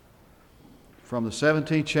from the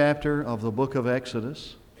 17th chapter of the book of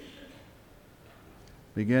Exodus,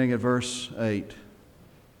 beginning at verse 8.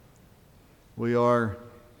 We are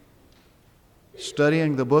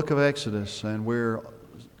studying the book of Exodus, and we're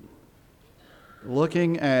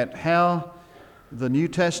looking at how the New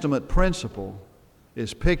Testament principle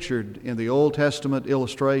is pictured in the Old Testament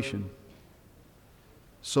illustration.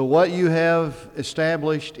 So what you have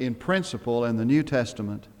established in principle in the New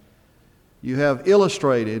Testament, you have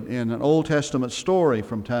illustrated in an Old Testament story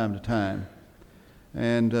from time to time.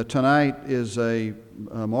 And tonight is a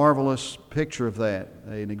marvelous picture of that,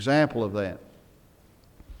 an example of that.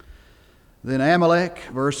 Then Amalek,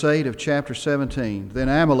 verse 8 of chapter 17, then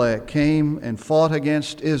Amalek came and fought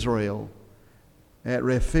against Israel at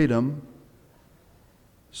Rephidim.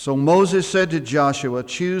 So Moses said to Joshua,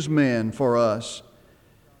 choose men for us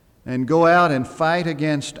and go out and fight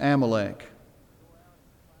against Amalek.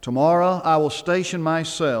 Tomorrow I will station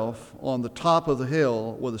myself on the top of the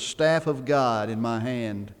hill with the staff of God in my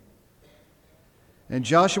hand. And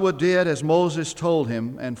Joshua did as Moses told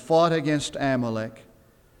him and fought against Amalek.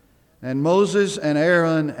 And Moses and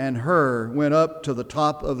Aaron and Hur went up to the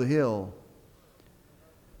top of the hill.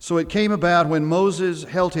 So it came about when Moses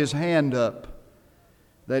held his hand up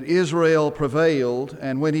that Israel prevailed,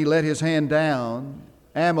 and when he let his hand down,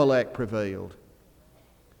 Amalek prevailed.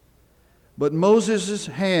 But Moses'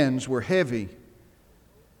 hands were heavy.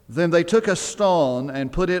 Then they took a stone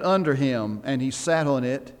and put it under him, and he sat on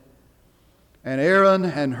it. And Aaron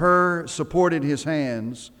and Hur supported his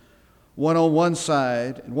hands, one on one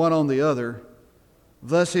side and one on the other.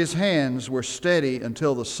 Thus his hands were steady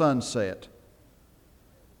until the sun set.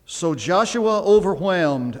 So Joshua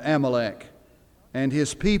overwhelmed Amalek and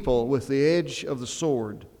his people with the edge of the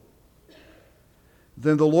sword.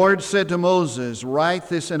 Then the Lord said to Moses, write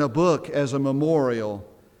this in a book as a memorial,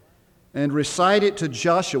 and recite it to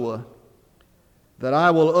Joshua, that I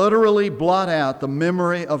will utterly blot out the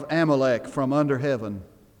memory of Amalek from under heaven.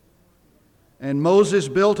 And Moses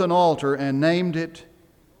built an altar and named it,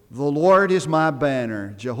 The Lord is my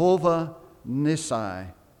banner, Jehovah Nissi.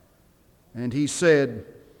 And he said,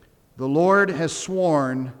 the Lord has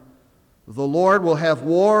sworn, the Lord will have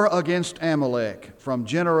war against Amalek from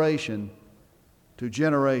generation to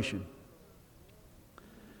generation.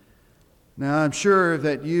 Now, I'm sure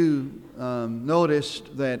that you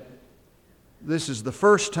noticed that this is the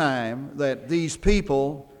first time that these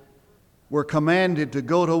people were commanded to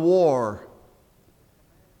go to war.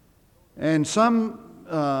 And some,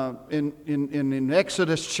 in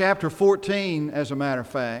Exodus chapter 14, as a matter of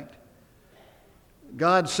fact,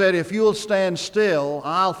 God said, if you'll stand still,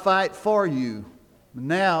 I'll fight for you.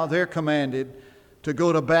 Now they're commanded to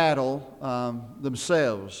go to battle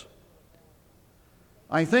themselves.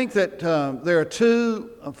 I think that there are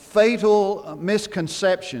two fatal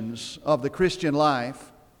misconceptions of the Christian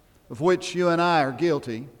life, of which you and I are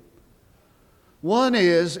guilty. One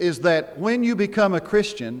is that when you become a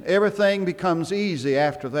Christian, everything becomes easy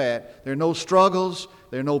after that. There are no struggles,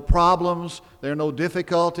 there are no problems, there are no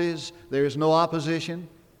difficulties, there is no opposition.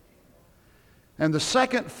 And the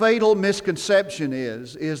second fatal misconception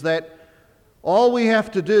is that all we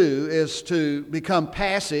have to do is to become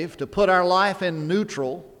passive, to put our life in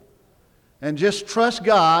neutral, and just trust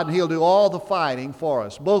God, and He'll do all the fighting for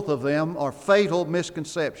us. Both of them are fatal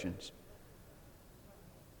misconceptions.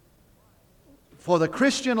 For the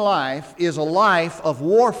Christian life is a life of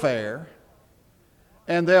warfare,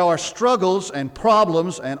 and there are struggles and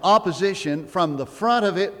problems and opposition from the front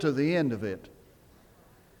of it to the end of it.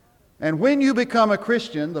 And when you become a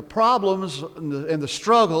Christian, the problems and the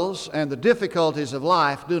struggles and the difficulties of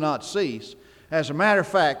life do not cease. As a matter of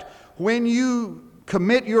fact, when you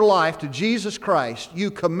commit your life to Jesus Christ, you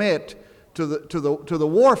commit to the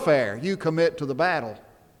warfare. You commit to the battle.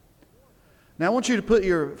 Now I want you to put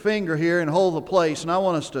your finger here and hold the place, and I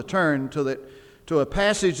want us to turn to a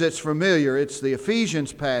passage that's familiar. It's the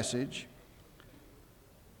Ephesians passage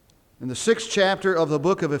in the 6th chapter of the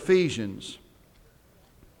book of Ephesians.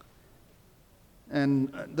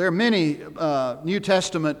 And there are many New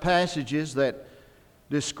Testament passages that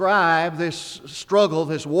describe this struggle,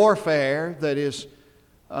 this warfare that is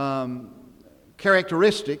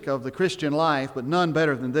characteristic of the Christian life, but none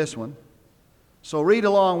better than this one. So read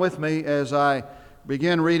along with me as I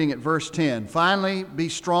begin reading at verse 10. Finally, be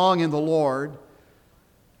strong in the Lord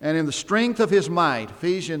and in the strength of His might.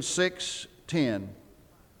 Ephesians 6:10.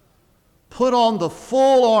 Put on the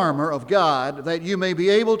full armor of God, that you may be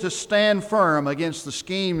able to stand firm against the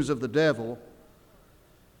schemes of the devil.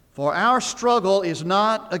 For our struggle is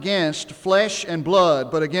not against flesh and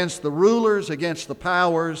blood, but against the rulers, against the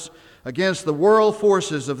powers, against the world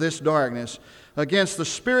forces of this darkness, against the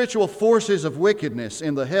spiritual forces of wickedness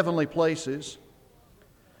in the heavenly places.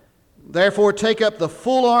 Therefore, take up the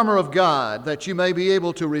full armor of God, that you may be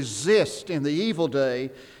able to resist in the evil day,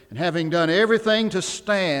 and having done everything to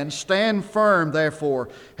stand, stand firm, therefore,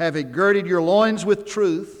 having girded your loins with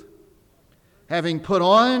truth, having put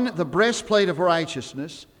on the breastplate of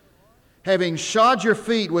righteousness, having shod your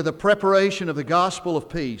feet with the preparation of the gospel of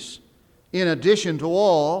peace, in addition to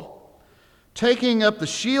all, taking up the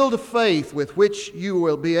shield of faith with which you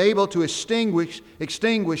will be able to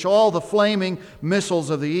extinguish all the flaming missiles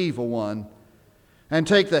of the evil one, and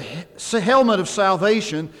take the helmet of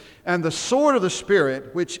salvation and the sword of the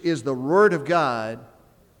Spirit, which is the Word of God,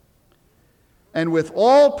 and with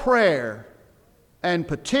all prayer and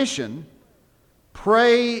petition,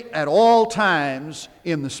 pray at all times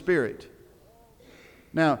in the Spirit.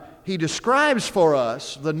 Now, he describes for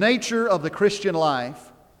us the nature of the Christian life,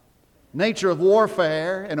 nature of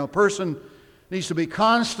warfare, and a person needs to be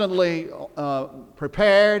constantly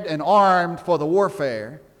prepared and armed for the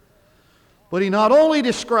warfare. But he not only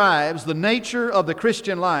describes the nature of the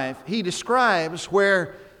Christian life, he describes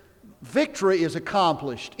where victory is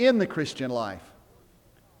accomplished in the Christian life.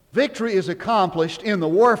 Victory is accomplished in the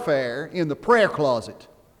warfare, in the prayer closet.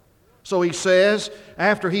 So he says,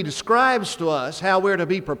 after he describes to us how we're to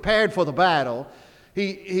be prepared for the battle,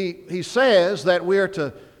 he says that we're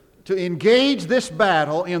to engage this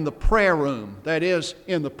battle in the prayer room, that is,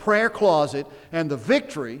 in the prayer closet, and the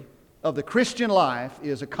victory of the Christian life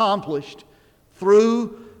is accomplished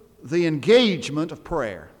through the engagement of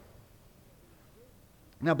prayer.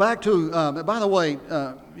 Now back to, by the way,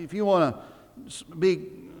 if you want to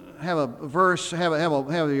have a verse,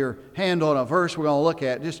 have your hand on a verse we're going to look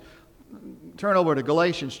at, just turn over to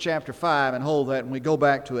Galatians chapter 5 and hold that, and we go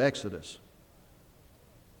back to Exodus.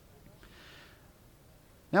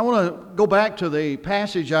 Now I want to go back to the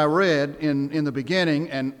passage I read in the beginning,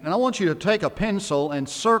 and I want you to take a pencil and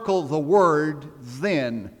circle the word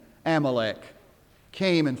then. Amalek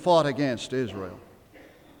came and fought against Israel.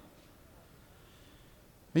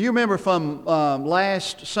 Now, you remember from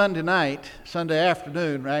last Sunday night, Sunday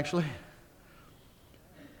afternoon actually,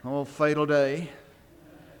 fatal day,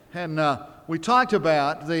 and we talked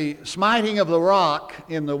about the smiting of the rock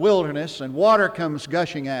in the wilderness, and water comes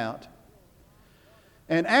gushing out.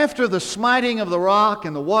 And after the smiting of the rock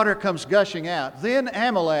and the water comes gushing out, then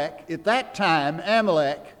Amalek, at that time,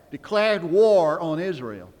 Amalek declared war on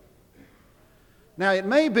Israel. Now, it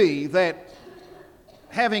may be that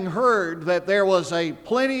having heard that there was a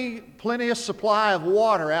plenteous supply of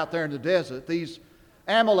water out there in the desert, these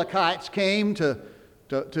Amalekites came to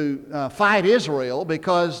fight Israel,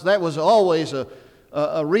 because that was always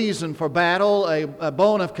a reason for battle, a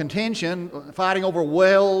bone of contention, fighting over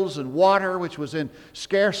wells and water, which was in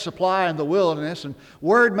scarce supply in the wilderness. And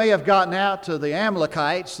word may have gotten out to the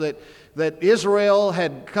Amalekites that Israel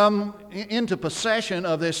had come into possession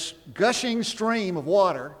of this gushing stream of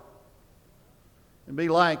water. It'd be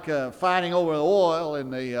like fighting over the oil in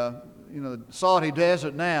the salty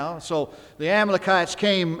desert now. So the Amalekites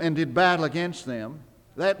came and did battle against them.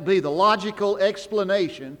 That would be the logical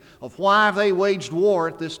explanation of why they waged war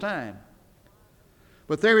at this time.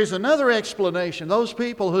 But there is another explanation. Those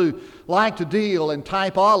people who like to deal in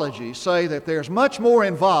typology say that there's much more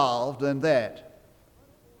involved than that.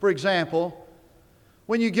 For example,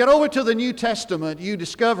 when you get over to the New Testament, you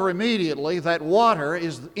discover immediately that water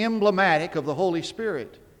is emblematic of the Holy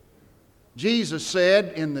Spirit. Jesus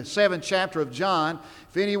said in the 7th chapter of John,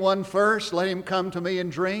 "If anyone thirsts, let him come to me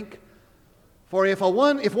and drink. For if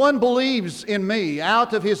one believes in me,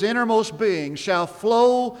 out of his innermost being shall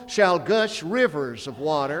gush rivers of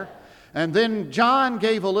water." And then John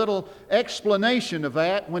gave a little explanation of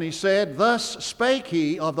that when he said, "Thus spake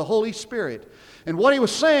he of the Holy Spirit." And what he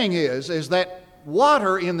was saying is that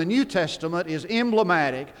water in the New Testament is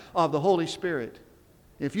emblematic of the Holy Spirit.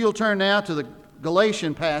 If you'll turn now to the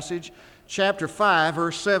Galatian passage, chapter 5,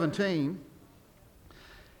 verse 17.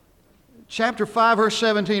 Chapter 5, verse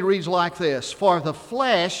 17 reads like this: "For the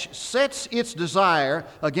flesh sets its desire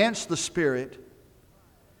against the Spirit,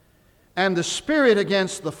 and the Spirit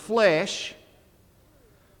against the flesh.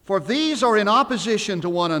 For these are in opposition to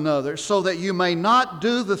one another, so that you may not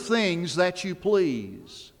do the things that you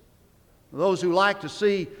please." Those who like to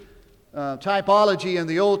see typology in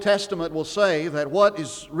the Old Testament will say that what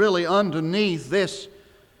is really underneath this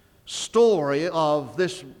story of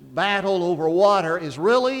this battle over water is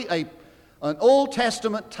really an Old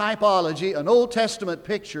Testament typology, an Old Testament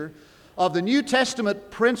picture of the New Testament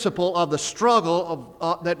principle of the struggle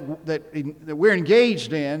that we're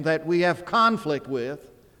engaged in, that we have conflict with,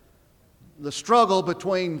 the struggle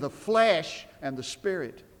between the flesh and the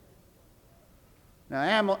Spirit.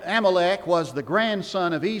 Now, Amalek was the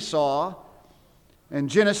grandson of Esau. In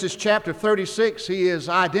Genesis chapter 36, he is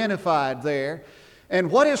identified there. And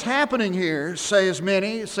what is happening here, says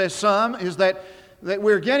many, says some, is that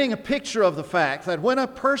we're getting a picture of the fact that when a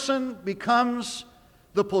person becomes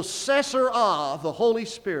the possessor of the Holy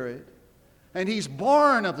Spirit, and he's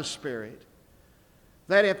born of the Spirit,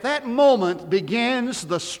 that at that moment begins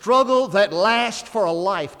the struggle that lasts for a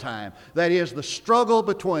lifetime. That is, the struggle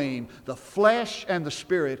between the flesh and the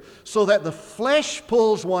Spirit, so that the flesh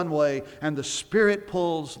pulls one way and the Spirit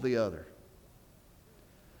pulls the other.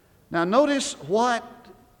 Now notice what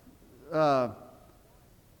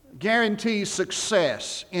guarantees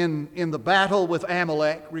success in the battle with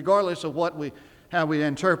Amalek, regardless of how we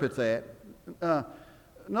interpret that.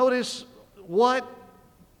 Notice what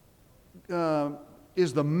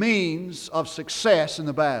is the means of success in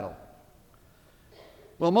the battle.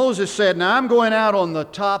 Well, Moses said, now I'm going out on the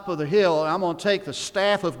top of the hill, and I'm going to take the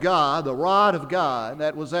staff of God, the rod of God.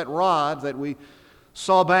 That was that rod that we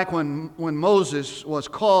saw back when Moses was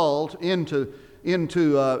called into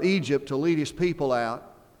Egypt to lead his people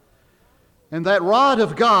out. And that rod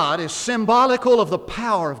of God is symbolical of the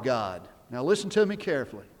power of God. Now listen to me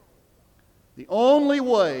carefully. The only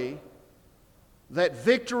way that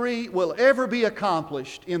victory will ever be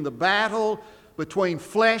accomplished in the battle between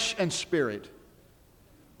flesh and spirit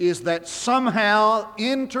is that somehow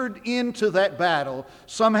entered into that battle,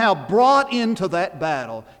 somehow brought into that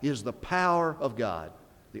battle, is the power of God.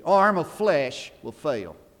 The arm of flesh will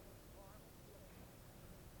fail.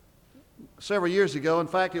 Several years ago, in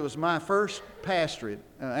fact, it was my first pastorate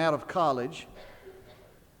out of college.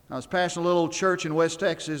 I was pastoring a little church in West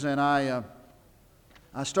Texas, and I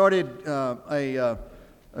started a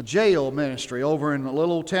jail ministry over in a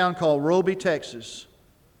little town called Roby, Texas.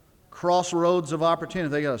 Crossroads of Opportunity.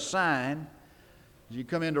 They got a sign. As you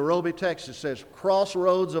come into Roby, Texas, it says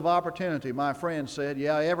Crossroads of Opportunity. My friend said,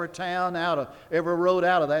 yeah, every road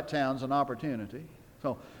out of that town's an opportunity.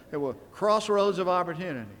 So it was Crossroads of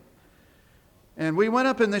Opportunity. And we went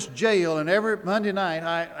up in this jail, and every Monday night,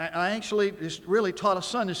 I actually just really taught a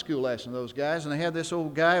Sunday school lesson to those guys, and they had this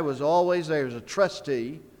old guy who was always there as a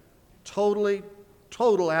trustee,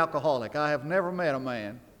 total alcoholic. I have never met a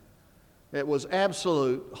man that was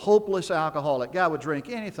absolute, hopeless alcoholic. Guy would drink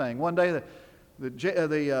anything. One day,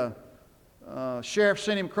 the sheriff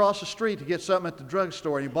sent him across the street to get something at the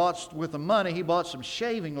drugstore, and with the money, he bought some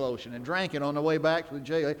shaving lotion and drank it on the way back to the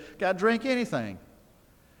jail. Guy drink anything.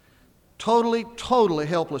 Totally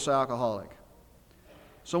helpless alcoholic.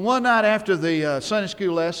 So one night after the Sunday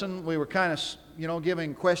school lesson, we were kind of,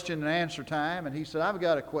 giving question and answer time, and he said, I've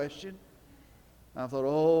got a question. I thought,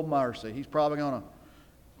 oh, mercy. He's probably going to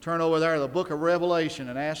turn over there to the book of Revelation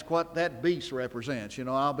and ask what that beast represents.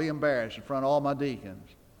 I'll be embarrassed in front of all my deacons.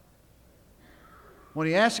 When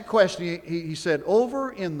he asked the question, he said,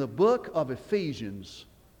 over in the book of Ephesians,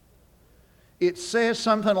 it says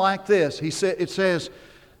something like this. It says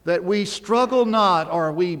that we struggle not,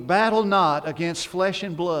 or we battle not against flesh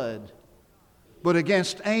and blood, but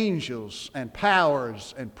against angels and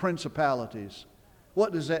powers and principalities.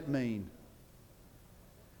 What does that mean?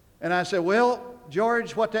 And I said, well,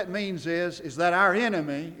 George, what that means is that our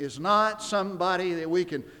enemy is not somebody that we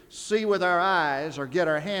can see with our eyes or get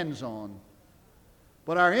our hands on.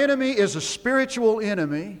 But our enemy is a spiritual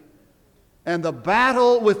enemy, and the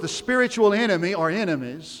battle with the spiritual enemy or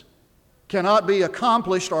enemies cannot be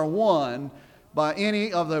accomplished or won by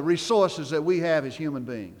any of the resources that we have as human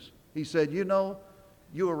beings. He said, you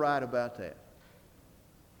were right about that.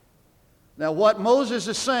 Now what Moses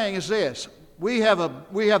is saying is this. We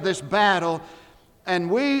have this battle, and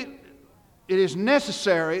it is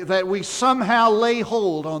necessary that we somehow lay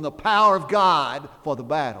hold on the power of God for the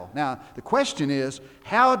battle. Now the question is,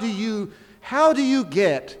 how do you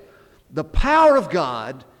get the power of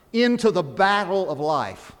God into the battle of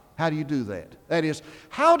life? How do you do that? That is,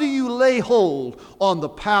 how do you lay hold on the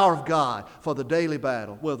power of God for the daily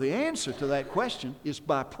battle? Well, the answer to that question is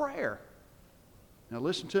by prayer. Now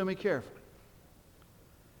listen to me carefully.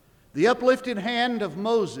 The uplifted hand of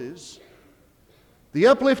Moses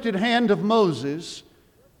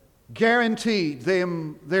guaranteed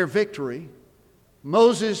them their victory.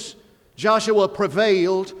 Joshua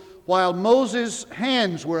prevailed while Moses'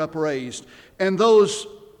 hands were upraised. And those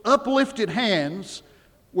uplifted hands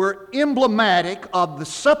were emblematic of the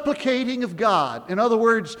supplicating of God. In other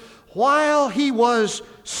words, while he was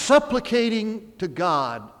supplicating to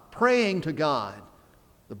God, praying to God,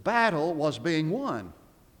 the battle was being won.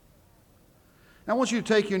 Now I want you to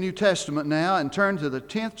take your New Testament now and turn to the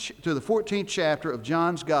 14th chapter of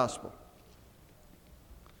John's Gospel.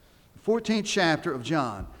 The 14th chapter of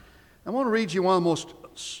John. I want to read you one of the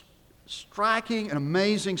most striking and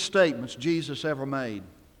amazing statements Jesus ever made.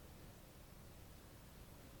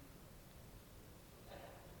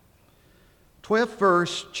 12th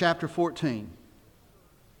verse, chapter 14.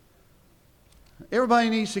 Everybody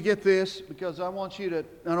needs to get this because I don't want you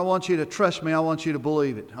to trust me, I want you to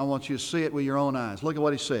believe it. I want you to see it with your own eyes. Look at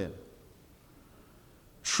what he said.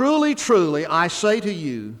 Truly, truly, I say to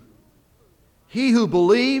you, he who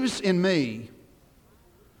believes in me,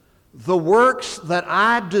 the works that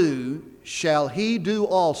I do shall he do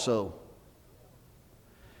also.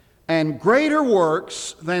 And greater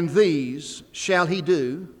works than these shall he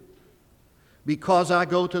do, because I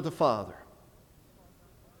go to the Father.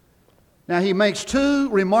 Now he makes two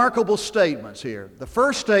remarkable statements here. The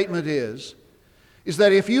first statement is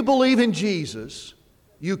that if you believe in Jesus,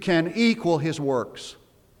 you can equal his works.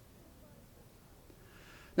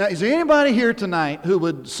 Now, is there anybody here tonight who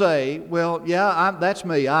would say, well, yeah, that's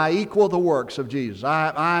me. I equal the works of Jesus.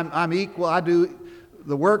 I'm equal. I do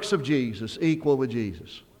the works of Jesus equal with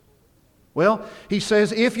Jesus. Well, he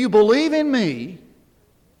says, if you believe in me,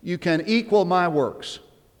 you can equal my works.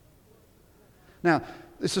 Now,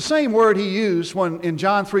 it's the same word he used when in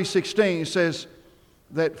John 3:16 he says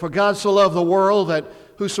that for God so loved the world that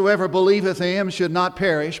whosoever believeth in him should not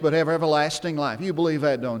perish but have everlasting life. You believe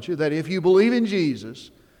that, don't you? That if you believe in Jesus,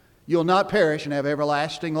 you'll not perish and have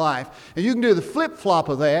everlasting life. And you can do the flip-flop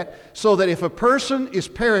of that so that if a person is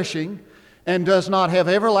perishing and does not have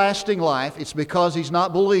everlasting life, it's because he's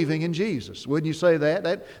not believing in Jesus. Wouldn't you say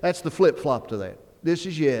that? That's the flip-flop to that. This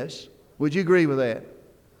is yes. Would you agree with that?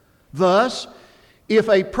 Thus, if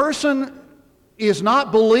a person is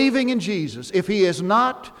not believing in Jesus, if he is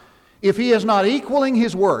not equaling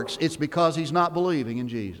his works, it's because he's not believing in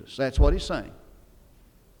Jesus. That's what he's saying.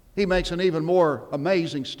 He makes an even more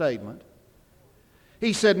amazing statement.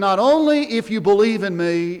 He said, not only if you believe in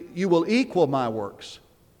me, you will equal my works,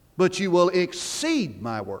 but you will exceed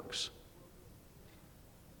my works.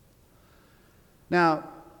 Now,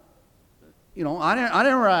 I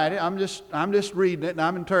didn't write it. I'm just reading it and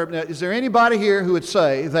I'm interpreting it. Is there anybody here who would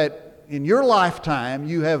say that in your lifetime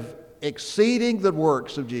you have exceeding the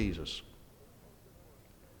works of Jesus?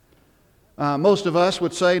 Most of us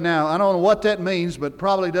would say, now, I don't know what that means, but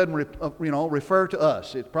probably doesn't refer to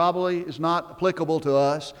us. It probably is not applicable to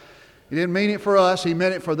us. He didn't mean it for us. He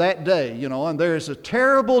meant it for that day, and there is a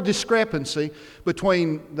terrible discrepancy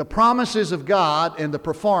between the promises of God and the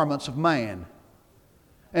performance of man.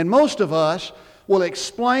 And most of us will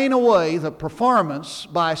explain away the performance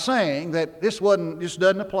by saying that this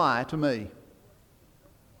doesn't apply to me.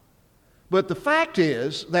 But the fact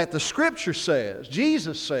is that the Scripture says,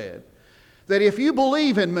 Jesus said, that if you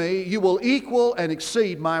believe in me, you will equal and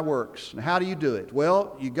exceed my works. And how do you do it?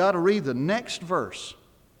 Well, you got to read the next verse.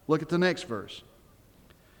 Look at the next verse.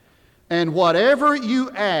 And whatever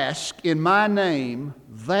you ask in my name,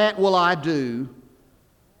 that will I do,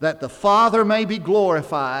 that the Father may be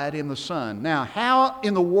glorified in the Son. Now, how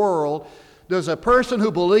in the world does a person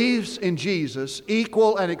who believes in Jesus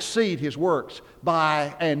equal and exceed his works?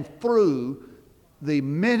 By and through the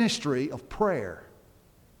ministry of prayer.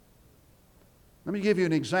 Let me give you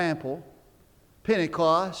an example.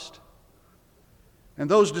 Pentecost, and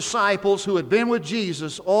those disciples who had been with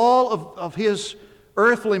Jesus all of his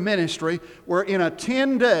earthly ministry were in a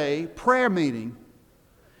 10-day prayer meeting.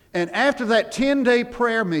 And after that 10-day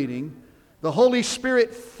prayer meeting, the Holy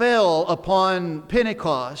Spirit fell upon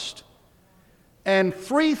Pentecost, and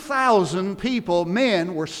 3,000 people,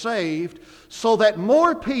 men, were saved, so that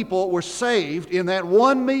more people were saved in that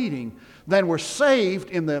one meeting than were saved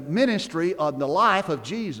in the ministry of the life of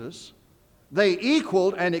Jesus. They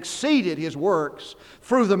equaled and exceeded his works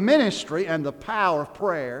through the ministry and the power of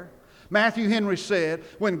prayer. Matthew Henry said,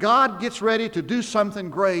 when God gets ready to do something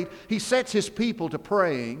great, he sets his people to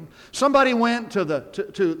praying. Somebody went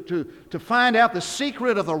to find out the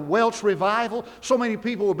secret of the Welsh revival. So many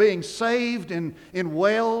people were being saved in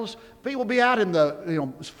Wales. People be out in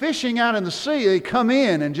the, fishing out in the sea. They come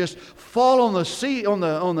in and just fall on the sea, on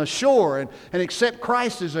the shore and accept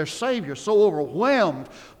Christ as their Savior. So overwhelmed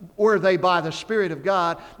were they by the Spirit of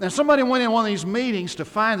God. Now somebody went in one of these meetings to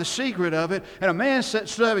find the secret of it, and a man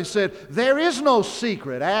stood up and said, there is no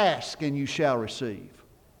secret. Ask and you shall receive.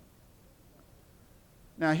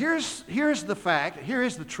 Now here's the fact, here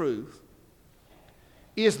is the truth,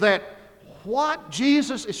 is that what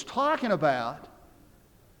Jesus is talking about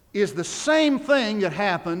is the same thing that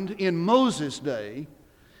happened in Moses' day,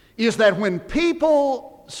 is that when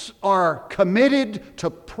people are committed to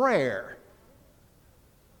prayer,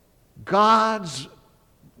 God's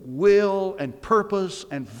will and purpose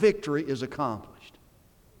and victory is accomplished.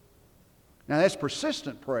 Now that's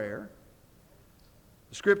persistent prayer.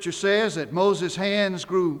 The Scripture says that Moses' hands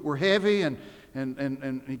were heavy and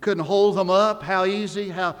he couldn't hold them up. How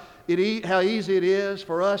easy it is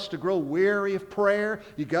for us to grow weary of prayer.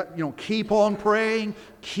 Keep on praying,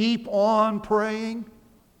 keep on praying.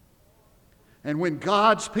 And when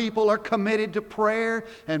God's people are committed to prayer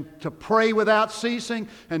and to pray without ceasing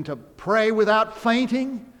and to pray without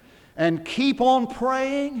fainting and keep on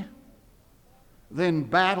praying, then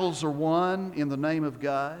battles are won in the name of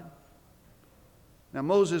God. Now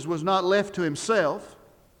Moses was not left to himself.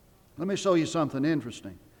 Let me show you something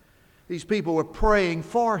interesting. These people were praying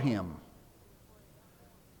for him.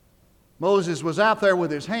 Moses was out there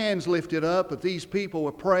with his hands lifted up, but these people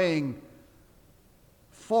were praying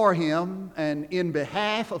for him and in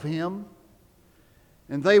behalf of him.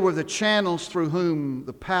 And they were the channels through whom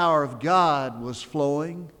the power of God was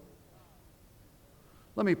flowing.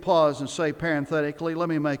 Let me pause and say parenthetically, let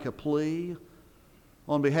me make a plea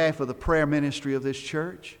on behalf of the prayer ministry of this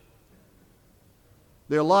church.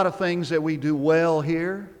 There are a lot of things that we do well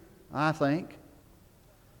here, I think.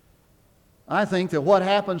 I think that what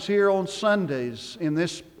happens here on Sundays in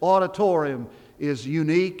this auditorium is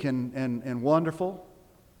unique and wonderful.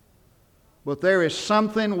 But there is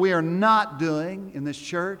something we are not doing in this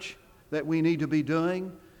church that we need to be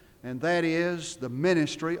doing, and that is the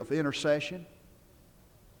ministry of intercession.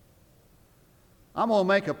 I'm going to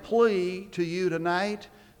make a plea to you tonight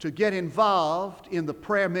to get involved in the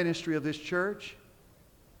prayer ministry of this church.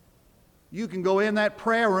 You can go in that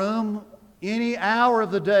prayer room any hour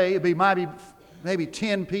of the day. It'd be maybe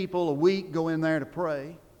 10 people a week go in there to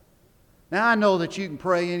pray. Now, I know that you can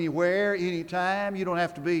pray anywhere, anytime. You don't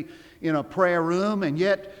have to be in a prayer room. And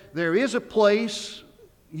yet, there is a place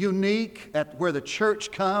unique at where the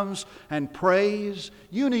church comes and prays.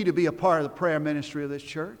 You need to be a part of the prayer ministry of this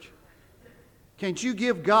church. Can't you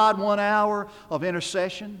give God 1 hour of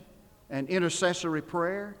intercession and intercessory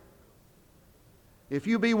prayer? If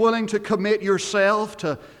you be willing to commit yourself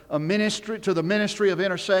to the ministry of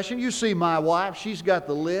intercession, you see my wife, she's got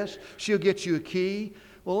the list. She'll get you a key.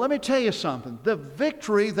 Well, let me tell you something. The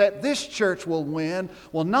victory that this church will win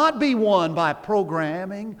will not be won by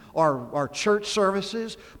programming or church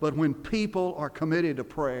services, but when people are committed to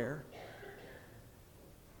prayer.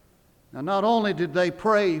 Now, not only did they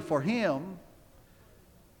pray for him,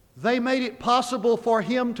 they made it possible for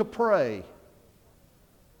him to pray.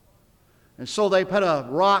 And so they put a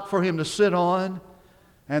rock for him to sit on,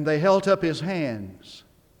 and they held up his hands.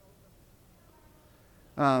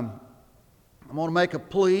 I'm going to make a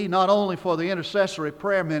plea not only for the intercessory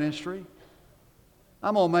prayer ministry,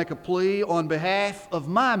 I'm going to make a plea on behalf of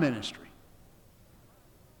my ministry.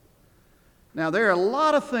 Now, there are a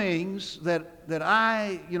lot of things that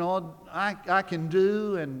I can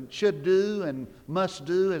do and should do and must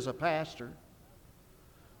do as a pastor.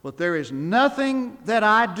 But there is nothing that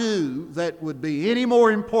I do that would be any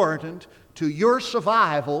more important to your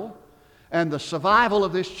survival and the survival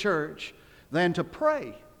of this church than to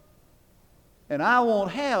pray. And I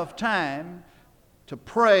won't have time to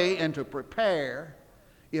pray and to prepare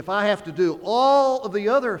if I have to do all of the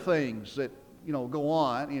other things that go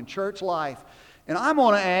on in church life. And I'm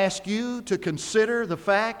going to ask you to consider the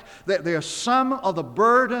fact that there's some of the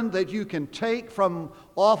burden that you can take from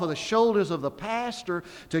off of the shoulders of the pastor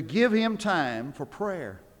to give him time for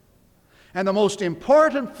prayer. And the most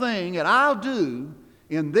important thing that I'll do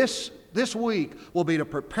in this week will be to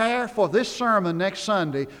prepare for this sermon next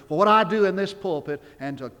Sunday, for what I do in this pulpit,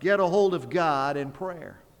 and to get a hold of God in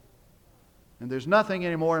prayer. And there's nothing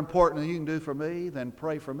any more important that you can do for me than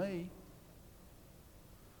pray for me.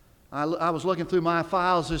 I was looking through my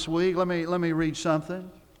files this week. Let me read something.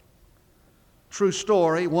 True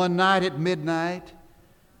story. One night at midnight,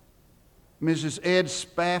 Mrs. Ed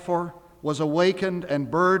Spaffer was awakened and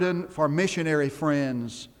burdened for missionary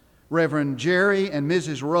friends, Reverend Jerry and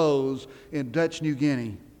Mrs. Rose in Dutch New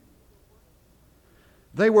Guinea.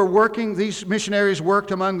 These missionaries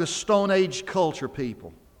worked among the Stone Age culture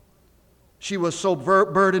people. She was so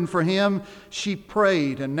burdened for him, she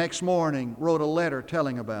prayed and next morning wrote a letter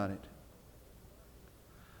telling about it.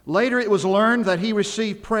 Later it was learned that he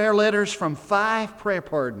received prayer letters from 5 prayer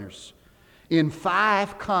partners in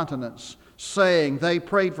 5 continents saying they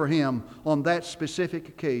prayed for him on that specific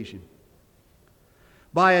occasion.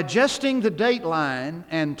 By adjusting the dateline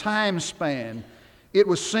and time span, it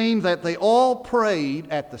was seen that they all prayed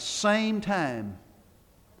at the same time.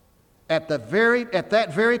 At that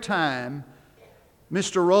very time,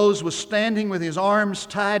 Mr. Rose was standing with his arms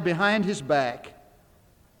tied behind his back,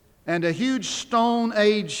 and a huge Stone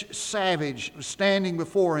Age savage was standing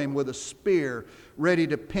before him with a spear ready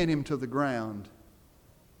to pin him to the ground.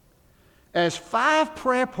 as 5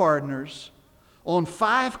 prayer partners on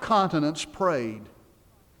 5 continents prayed.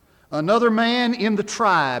 Another man in the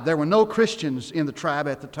tribe, there were no Christians in the tribe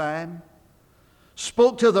at the time,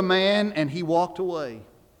 spoke to the man and he walked away.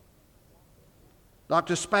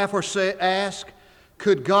 Dr. Spafford asked,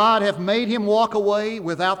 could God have made him walk away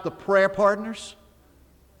without the prayer partners?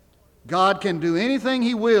 God can do anything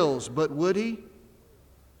He wills, but would He?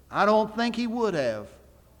 I don't think He would have.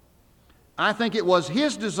 I think it was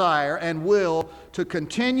His desire and will to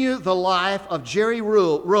continue the life of Jerry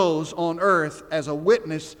Rose on earth as a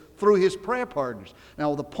witness through his prayer partners.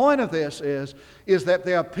 Now, the point of this is that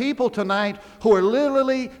there are people tonight who are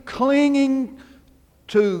literally clinging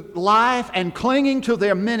to life and clinging to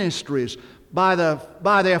their ministries by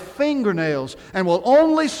their fingernails, and will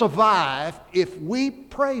only survive if we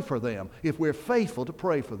pray for them, if we're faithful to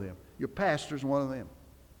pray for them. Your pastor's one of them.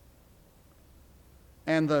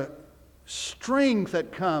 And the strength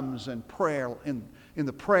that comes in prayer, in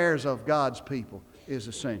the prayers of God's people, is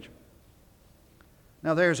essential.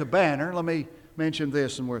 Now there's a banner. Let me mention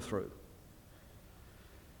this and we're through.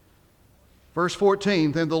 Verse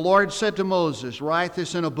 14, then the Lord said to Moses, write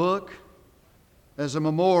this in a book as a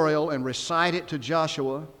memorial and recite it to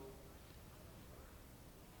Joshua,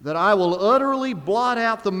 that I will utterly blot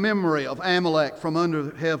out the memory of Amalek from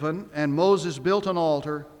under heaven. And Moses built an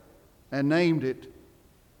altar and named it,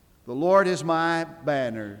 the Lord is my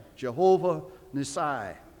banner, Jehovah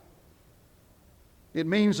Nissi. It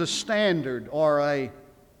means a standard or a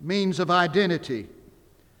means of identity.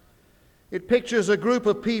 It pictures a group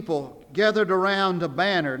of people gathered around a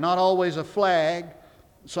banner, not always a flag,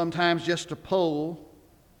 sometimes just a pole.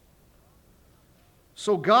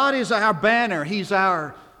 So God is our banner. He's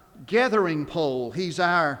our gathering pole. He's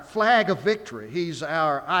our flag of victory. He's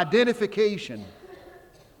our identification.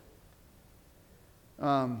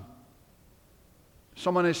 Someone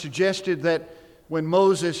has suggested that when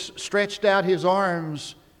Moses stretched out his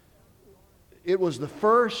arms, it was the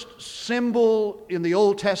first symbol in the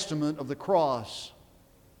Old Testament of the cross.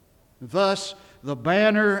 Thus, the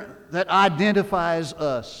banner that identifies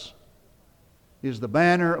us is the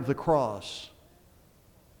banner of the cross.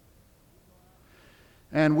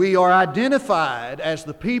 And we are identified as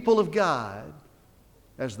the people of God,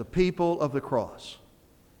 as the people of the cross.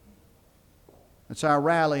 It's our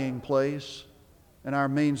rallying place and our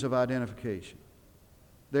means of identification.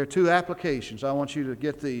 There are 2 applications. I want you to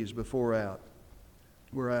get these before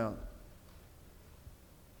we're out.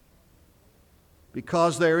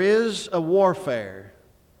 Because there is a warfare,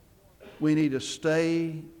 we need to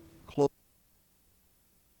stay close.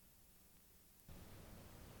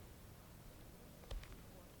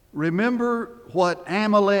 Remember what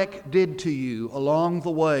Amalek did to you along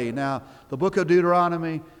the way. Now, the book of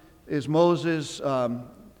Deuteronomy is Moses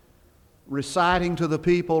reciting to the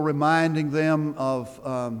people, reminding them of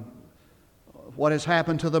what has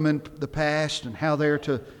happened to them in the past and how they're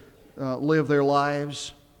to live their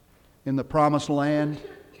lives in the promised land.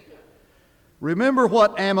 Remember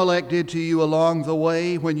what Amalek did to you along the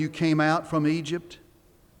way when you came out from Egypt?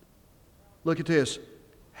 Look at this.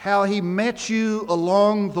 How he met you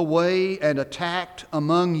along the way and attacked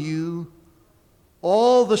among you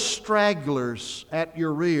all the stragglers at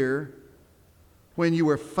your rear when you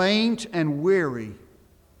were faint and weary,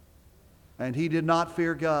 and he did not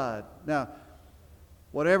fear God. Now,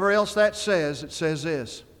 whatever else that says, it says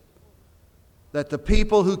this, that the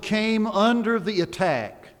people who came under the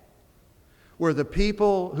attack were the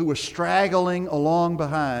people who were straggling along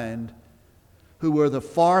behind, who were the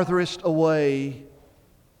farthest away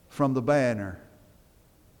from the banner.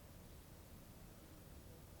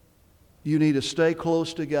 You need to stay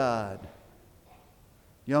close to God.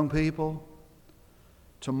 Young people,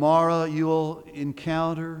 tomorrow you will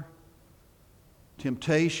encounter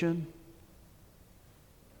temptation,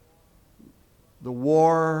 the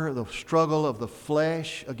war, the struggle of the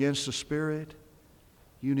flesh against the spirit.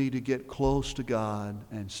 You need to get close to God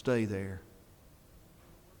and stay there.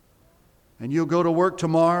 And you'll go to work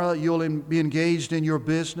tomorrow, you'll be engaged in your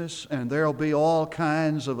business, and there'll be all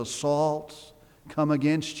kinds of assaults come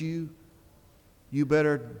against you. You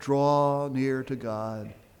better draw near to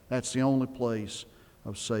God. That's the only place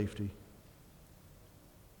of safety.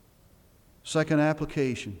 Second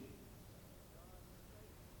application.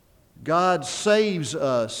 God saves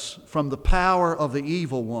us from the power of the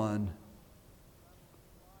evil one.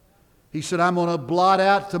 He said, I'm going to blot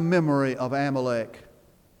out the memory of Amalek.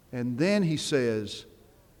 And then he says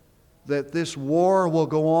that this war will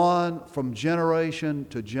go on from generation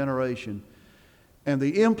to generation. And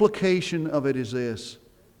the implication of it is this,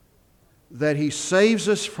 that he saves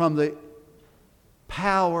us from the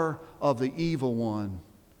power of the evil one.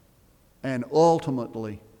 And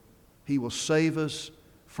ultimately, He will save us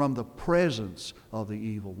from the presence of the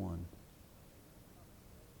evil one.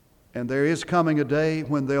 And there is coming a day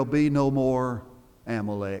when there'll be no more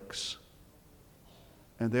Amaleks.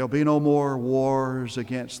 And there'll be no more wars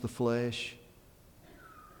against the flesh.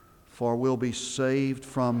 For we'll be saved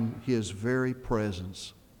from His very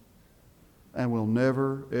presence. And we'll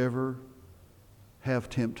never, ever have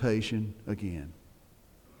temptation again.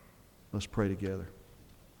 Let's pray together.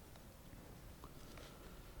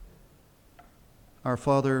 Our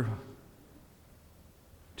Father,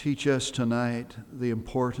 teach us tonight the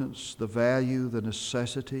importance, the value, the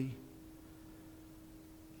necessity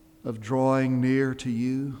of drawing near to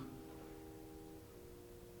You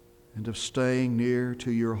and of staying near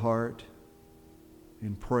to Your heart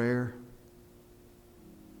in prayer.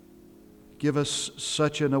 Give us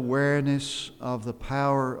such an awareness of the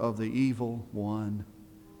power of the evil one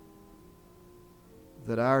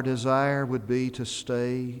that our desire would be to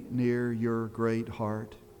stay near Your great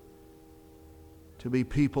heart, to be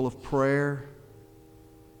people of prayer,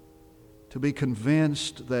 to be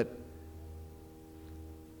convinced that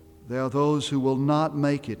there are those who will not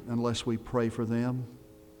make it unless we pray for them.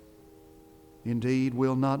 Indeed,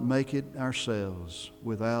 we'll not make it ourselves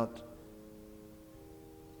without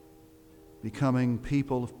becoming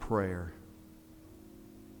people of prayer.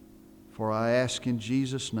 For I ask in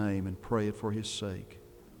Jesus' name and pray it for His sake.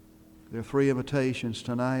 There are 3 invitations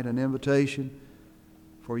tonight. An invitation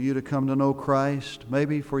for you to come to know Christ.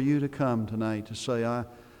 Maybe for you to come tonight to say, I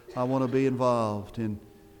want to be involved in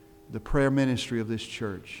the prayer ministry of this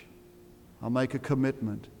church. I'll make a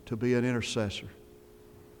commitment to be an intercessor.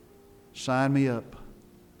 Sign me up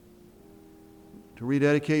to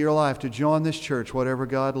rededicate your life to join this church, whatever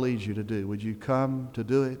God leads you to do. Would you come to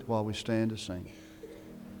do it while we stand to sing?